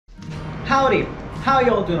Howdy, how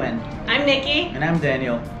y'all doing? I'm Nikki. And I'm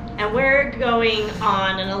Daniel. And we're going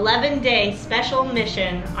on an 11-day special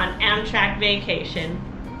mission on AMTRAK Vacation.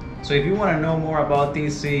 So if you want to know more about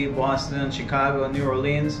DC, Boston, Chicago, New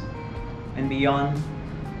Orleans, and beyond,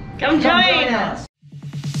 come join us.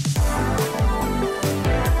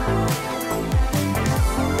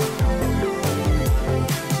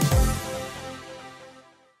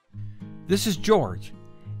 This is George,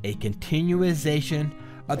 a continuation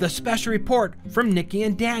of the special report from Nikki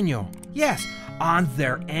and Daniel. Yes, on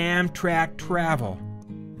their AMTRAK travel.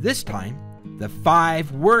 This time, the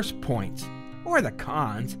 5 worst points, or the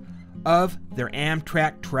cons, of their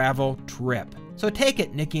AMTRAK travel trip. So take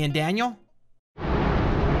it, Nikki and Daniel.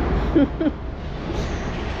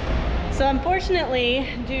 So unfortunately,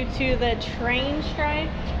 due to the train strike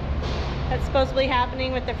that's supposedly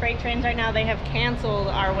happening with the freight trains right now, they have canceled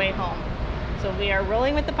our way home. So we are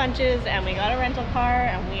rolling with the punches, and we got a rental car,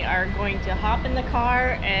 and we are going to hop in the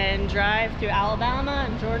car and drive through Alabama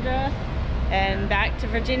and Georgia and back to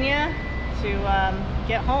Virginia to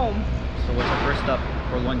get home. So what's our first stop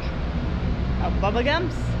for lunch? Bubba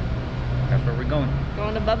Gumps. That's where we're going.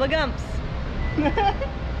 Going to Bubba Gumps.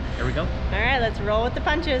 Here we go. All right, let's roll with the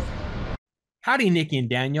punches. Howdy, Nikki and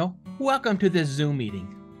Daniel. Welcome to this Zoom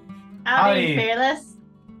meeting. Howdy, Fearless.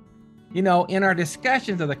 You know, in our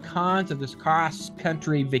discussions of the cons of this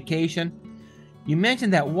cross-country vacation, you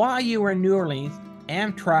mentioned that while you were in New Orleans,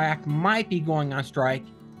 AMTRAK might be going on strike,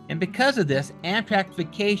 and because of this, AMTRAK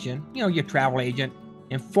Vacation, you know, your travel agent,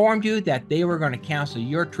 informed you that they were going to cancel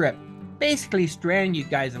your trip, basically stranding you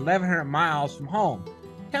guys 1,100 miles from home.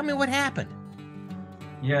 Tell me what happened.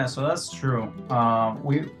 Yeah, so that's true.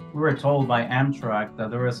 We were told by AMTRAK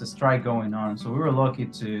that there was a strike going on, so we were lucky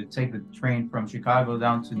to take the train from Chicago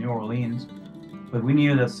down to New Orleans, but we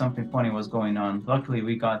knew that something funny was going on. Luckily,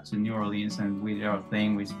 we got to New Orleans and we did our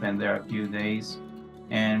thing. We spent there a few days,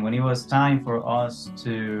 and when it was time for us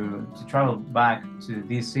to travel back to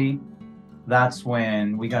DC, that's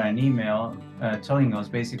when we got an email telling us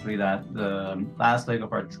basically that the last leg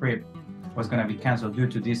of our trip was going to be canceled due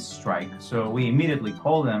to this strike. So we immediately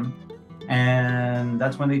called them, and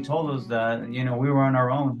that's when they told us that, you know, we were on our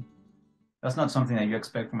own. That's not something that you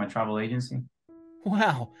expect from a travel agency.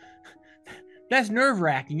 Wow, that's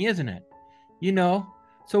nerve-wracking, isn't it? You know,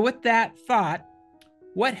 so with that thought,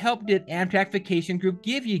 what help did AMTRAK Vacation Group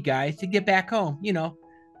give you guys to get back home? You know,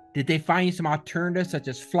 did they find you some alternatives such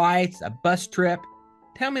as flights, a bus trip?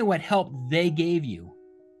 Tell me what help they gave you.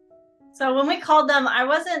 So when we called them, I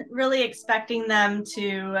wasn't really expecting them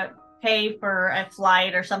to pay for a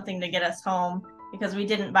flight or something to get us home because we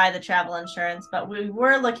didn't buy the travel insurance, but we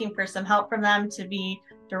were looking for some help from them to be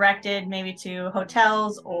directed maybe to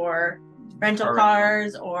hotels or rental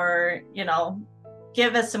cars, or, you know,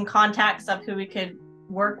 give us some contacts of who we could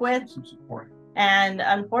work with. Some support. And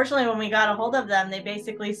unfortunately, when we got a hold of them, they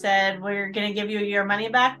basically said, we're going to give you your money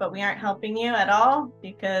back, but we aren't helping you at all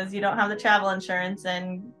because you don't have the travel insurance,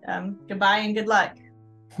 and goodbye and good luck.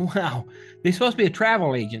 Wow, they're supposed to be a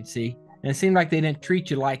travel agency, and it seemed like they didn't treat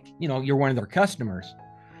you like, you know, you're one of their customers.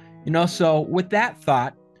 You know, so with that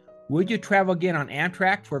thought, would you travel again on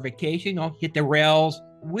AMTRAK for a vacation, you know, hit the rails?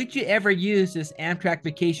 Would you ever use this AMTRAK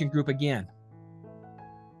Vacation Group again?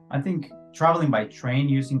 I think traveling by train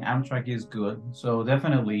using AMTRAK is good. So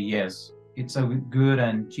definitely, yes. It's a good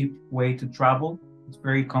and cheap way to travel. It's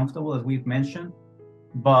very comfortable, as we've mentioned.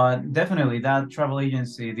 But definitely that travel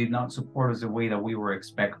agency did not support us the way that we were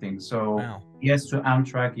expecting. So wow. Yes to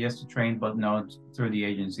AMTRAK, yes to train, but not through the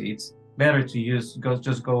agency. It's better to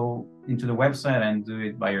just go into the website and do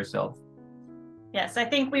it by yourself. Yes, I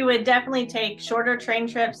think we would definitely take shorter train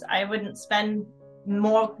trips. I wouldn't spend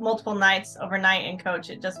multiple nights overnight in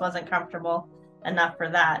coach. It just wasn't comfortable enough for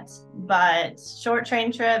that. But short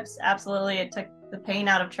train trips, absolutely, it took the pain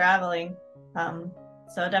out of traveling.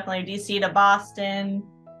 So definitely DC to Boston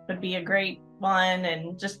would be a great one,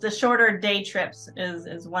 and just the shorter day trips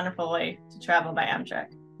is a wonderful way to travel by AMTRAK.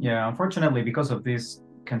 Yeah, unfortunately, because of this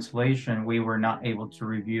cancellation, we were not able to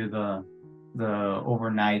review the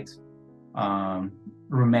overnight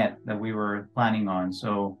roomette that we were planning on.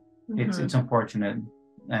 So it's unfortunate,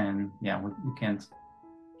 and yeah, we can't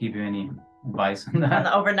give you any advice on that. On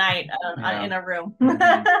the overnight in a room.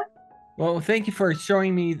 Well, thank you for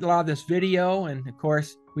showing me a lot of this video, and of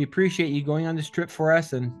course, we appreciate you going on this trip for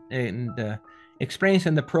us and explaining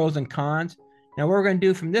some of the pros and cons. Now, what we're going to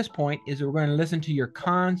do from this point is we're going to listen to your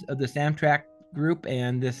cons of this AMTRAK group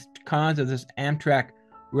and this cons of this AMTRAK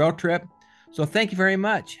road trip. So thank you very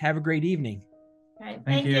much. Have a great evening. All right,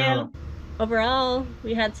 thank you. Overall,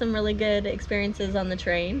 we had some really good experiences on the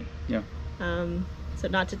train. Yeah. So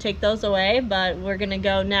not to take those away, but we're gonna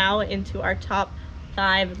go now into our top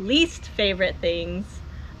 5 least favorite things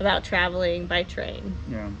about traveling by train.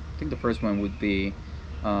 Yeah, I think the first one would be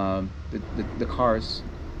the cars,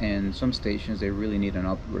 and some stations they really need an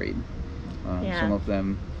upgrade. Some of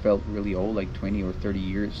them felt really old, like 20 or 30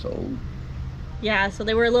 years old. Yeah, so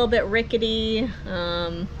they were a little bit rickety.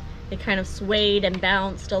 They kind of swayed and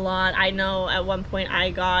bounced a lot. I know at one point I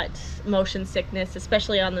got motion sickness,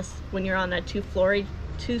 especially on this when you're on that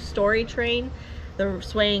two-story train. The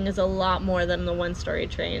swaying is a lot more than the one-story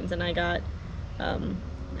trains, and I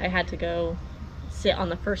had to go sit on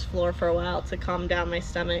the first floor for a while to calm down my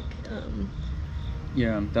stomach.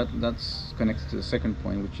 Yeah, that's connected to the second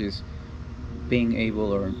point, which is being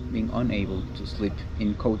able or being unable to sleep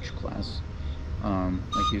in coach class.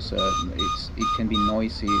 Like you said, it can be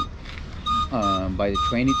noisy by the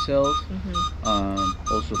train itself,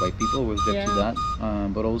 also by people. We'll get to that,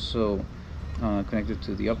 but also connected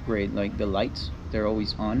to the upgrade, like the lights, they're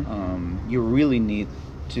always on. You really need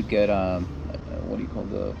to get what do you call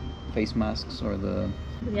the face masks or the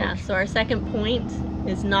coach. So our second point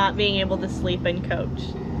is not being able to sleep in coach.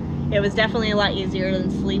 It was definitely a lot easier than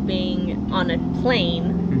sleeping on a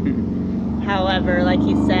plane. However, like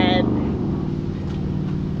you said,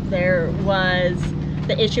 there was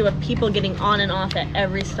the issue of people getting on and off at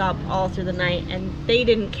every stop all through the night, and they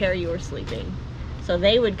didn't care you were sleeping. So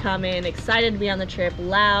they would come in excited to be on the trip,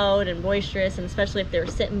 loud and boisterous, and especially if they were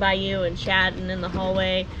sitting by you and chatting in the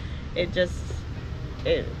hallway, it just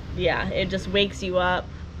wakes you up.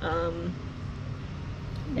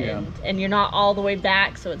 And you're not all the way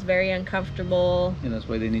back, so it's very uncomfortable. And that's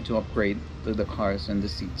why they need to upgrade the cars and the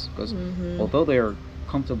seats, because although they are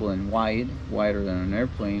comfortable and wider than an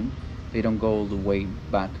airplane, they don't go all the way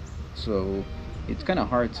back. So it's kind of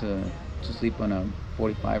hard to sleep on a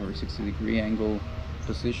 45 or 60 degree angle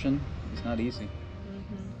position. It's not easy.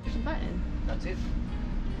 Push a button. That's it.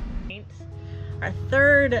 Our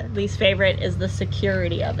third least favorite is the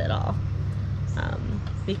security of it all,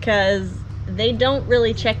 because they don't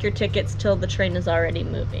really check your tickets till the train is already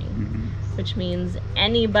moving, which means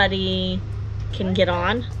anybody can get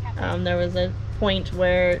on. There was a point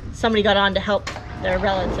where somebody got on to help their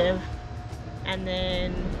relative, and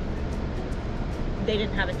then they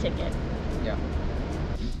didn't have a ticket. Yeah.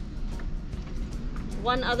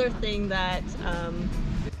 One other thing that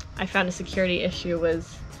I found a security issue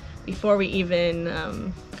was before we even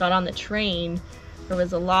got on the train, there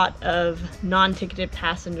was a lot of non-ticketed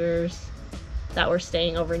passengers that were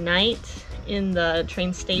staying overnight in the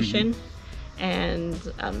train station, and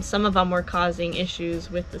some of them were causing issues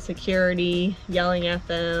with the security, yelling at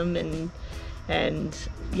them and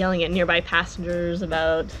yelling at nearby passengers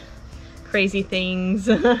about crazy things.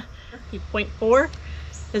 Point 4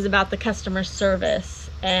 is about the customer service,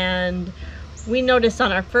 and we noticed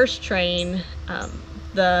on our first train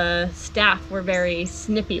the staff were very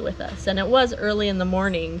snippy with us, and it was early in the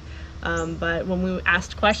morning, but when we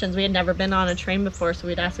asked questions, we had never been on a train before, so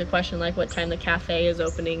we'd ask a question like what time the cafe is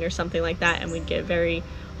opening or something like that, and we'd get very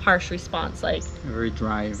harsh response, like very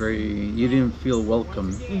dry, you didn't feel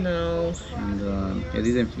welcome. No. And it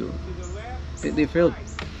didn't feel, they felt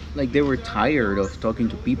like they were tired of talking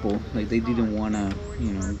to people, like they didn't want to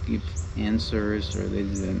give answers, or they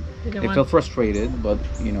felt frustrated. But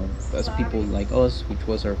as people like us, which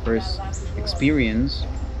was our first experience,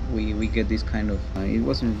 we get this kind of it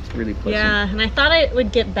wasn't really pleasant. Yeah, and I thought it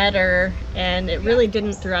would get better, and it really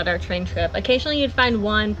didn't throughout our train trip. Occasionally you'd find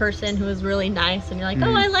one person who was really nice, and you're like,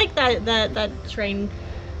 oh, I like that train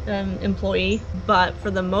employee. But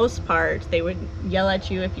for the most part, they would yell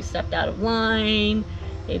at you if you stepped out of line.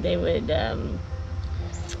 They would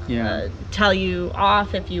tell you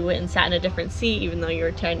off if you went and sat in a different seat, even though you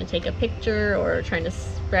were trying to take a picture or trying to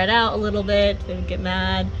spread out a little bit. They would get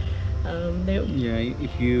mad.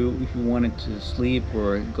 If you wanted to sleep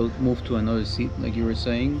or move to another seat, like you were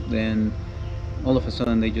saying, then all of a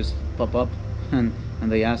sudden they just pop up and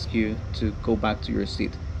they ask you to go back to your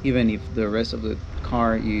seat, even if the rest of the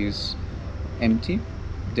car is empty.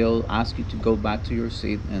 They'll ask you to go back to your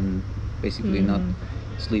seat and basically not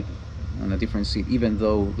sleep on a different seat, even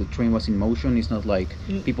though the train was in motion. It's not like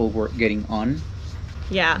people were getting on.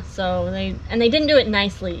 Yeah, so they didn't do it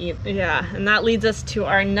nicely either. Yeah, and that leads us to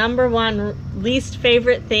our number one least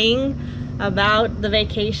favorite thing about the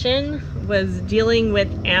vacation was dealing with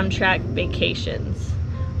AMTRAK Vacations.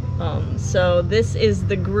 So this is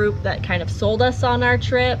the group that kind of sold us on our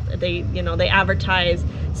trip. They advertise,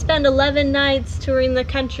 spend 11 nights touring the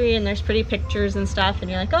country, and there's pretty pictures and stuff,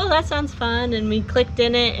 and you're like, oh, that sounds fun, and we clicked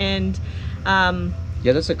in it, and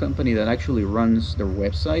yeah, that's a company that actually runs their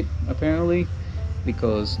website apparently,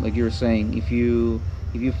 because like you're saying, if you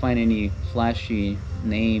find any flashy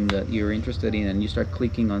name that you're interested in and you start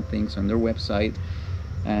clicking on things on their website,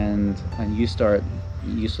 and you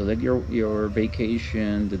select your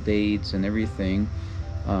vacation, the dates and everything,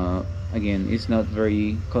 again, it's not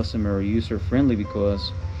very customer or user friendly,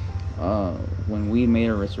 because when we made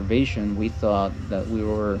a reservation, we thought that we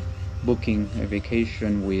were booking a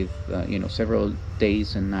vacation with several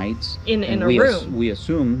days and nights in a room. We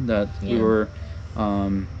assumed that we were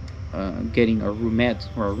getting a roomette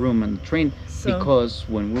or a room on the train, because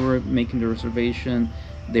when we were making the reservation,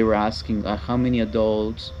 they were asking how many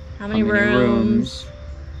adults, how many rooms.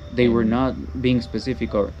 They were not being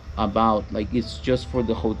specific or about, like, it's just for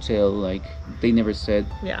the hotel. Like, they never said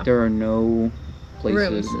there are no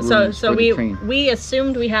places, rooms so we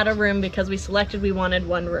assumed we had a room because we selected we wanted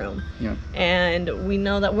one room. And we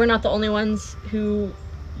know that we're not the only ones who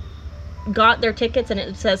got their tickets, and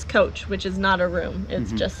it says coach, which is not a room,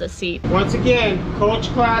 it's just a seat. Once again, coach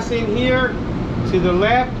class in here to the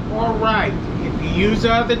left or right. If you use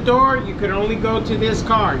the other door, you can only go to this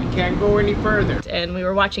car, you can't go any further. And we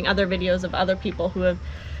were watching other videos of other people who have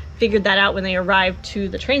figured that out when they arrived to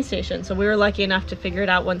the train station, so we were lucky enough to figure it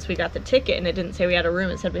out once we got the ticket, and it didn't say we had a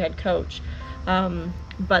room, it said we had coach.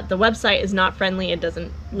 But the website is not friendly. It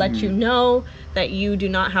doesn't let you know that you do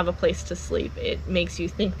not have a place to sleep. It makes you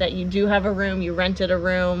think that you do have a room, you rented a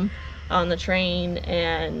room on the train,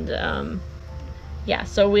 and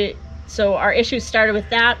so our issues started with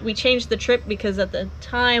that. We changed the trip because at the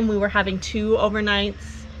time we were having 2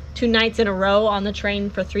 nights in a row on the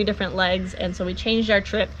train for 3 different legs, and so we changed our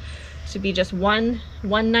trip to be just one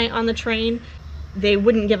night on the train. They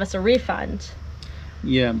wouldn't give us a refund.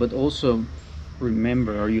 Yeah, but also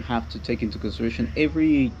remember, or you have to take into consideration,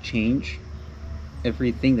 every change,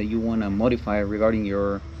 everything that you want to modify regarding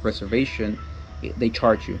your reservation, they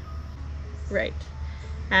charge you. Right.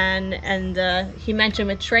 And he mentioned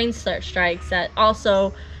with train strikes that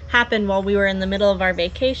also happened while we were in the middle of our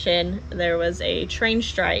vacation. There was a train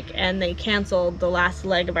strike and they canceled the last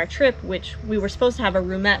leg of our trip, which we were supposed to have a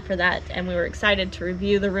roomette for that, and we were excited to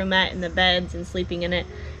review the roomette and the beds and sleeping in it,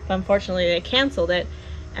 but unfortunately they canceled it.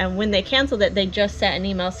 And when they canceled it, they just sent an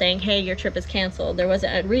email saying, hey, your trip is canceled. There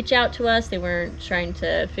wasn't a reach out to us. They weren't trying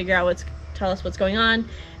to figure out tell us what's going on.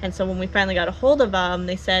 And so when we finally got a hold of them,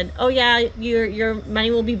 they said, oh yeah, your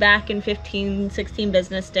money will be back in 16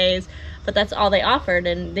 business days. But that's all they offered,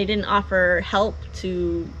 and they didn't offer help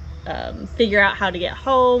to figure out how to get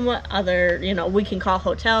home. We can call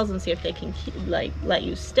hotels and see if they can let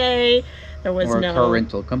you stay. There was no car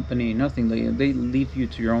rental company, nothing. They leave you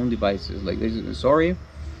to your own devices. Like, they say, sorry.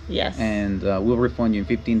 Yes. And we'll refund you in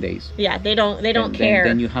 15 days. Yeah, they don't care.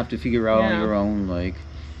 Then you have to figure out on your own, like,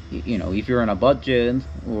 if you're on a budget,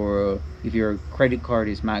 or if your credit card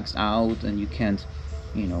is maxed out and you can't,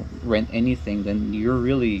 rent anything, then you're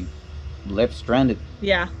really left stranded.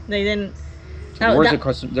 Yeah, they didn't.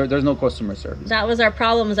 There's no customer service. That was our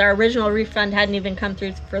problem. Is our original refund hadn't even come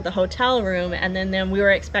through for the hotel room, and then we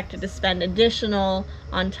were expected to spend additional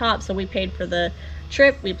on top. So we paid for the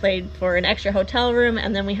trip, we paid for an extra hotel room,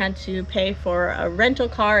 and then we had to pay for a rental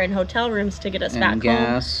car and hotel rooms to get us back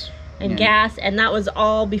gas, home. And gas, and that was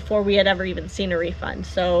all before we had ever even seen a refund.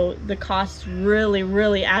 So the costs really,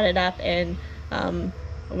 really added up, and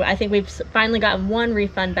I think we've finally gotten one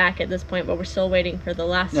refund back at this point, but we're still waiting for the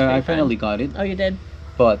last refund. I finally got it. Oh, you did?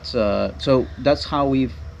 But so that's how we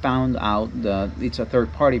found out that it's a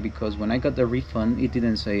third party, because when I got the refund, it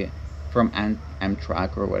didn't say from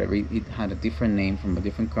AMTRAK or whatever. It had a different name from a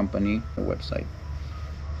different company website.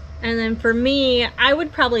 And then for me, I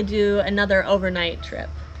would probably do another overnight trip.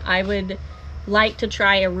 I would like to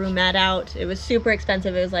try a roomette out. It was super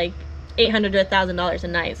expensive. It was like $800 to $1,000 a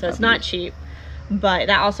night, so it's not cheap. But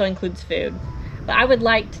that also includes food. But I would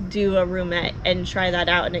like to do a roomette and try that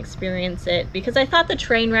out and experience it, because I thought the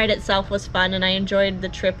train ride itself was fun and I enjoyed the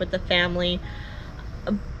trip with the family.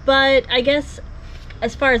 But I guess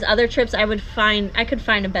as far as other trips, I could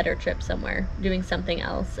find a better trip somewhere, doing something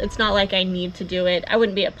else. It's not like I need to do it. I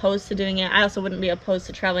wouldn't be opposed to doing it. I also wouldn't be opposed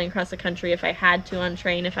to traveling across the country if I had to on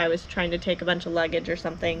train, if I was trying to take a bunch of luggage or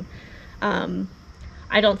something.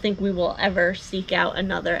 I don't think we will ever seek out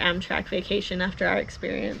another AMTRAK vacation after our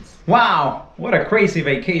experience. Wow, what a crazy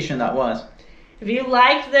vacation that was. If you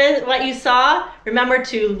liked what you saw, remember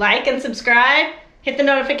to like and subscribe, hit the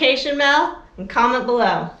notification bell, and comment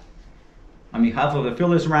below. On behalf of the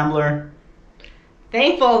Fearless Rambler,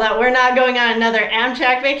 thankful that we're not going on another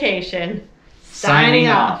AMTRAK vacation. Signing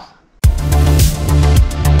off.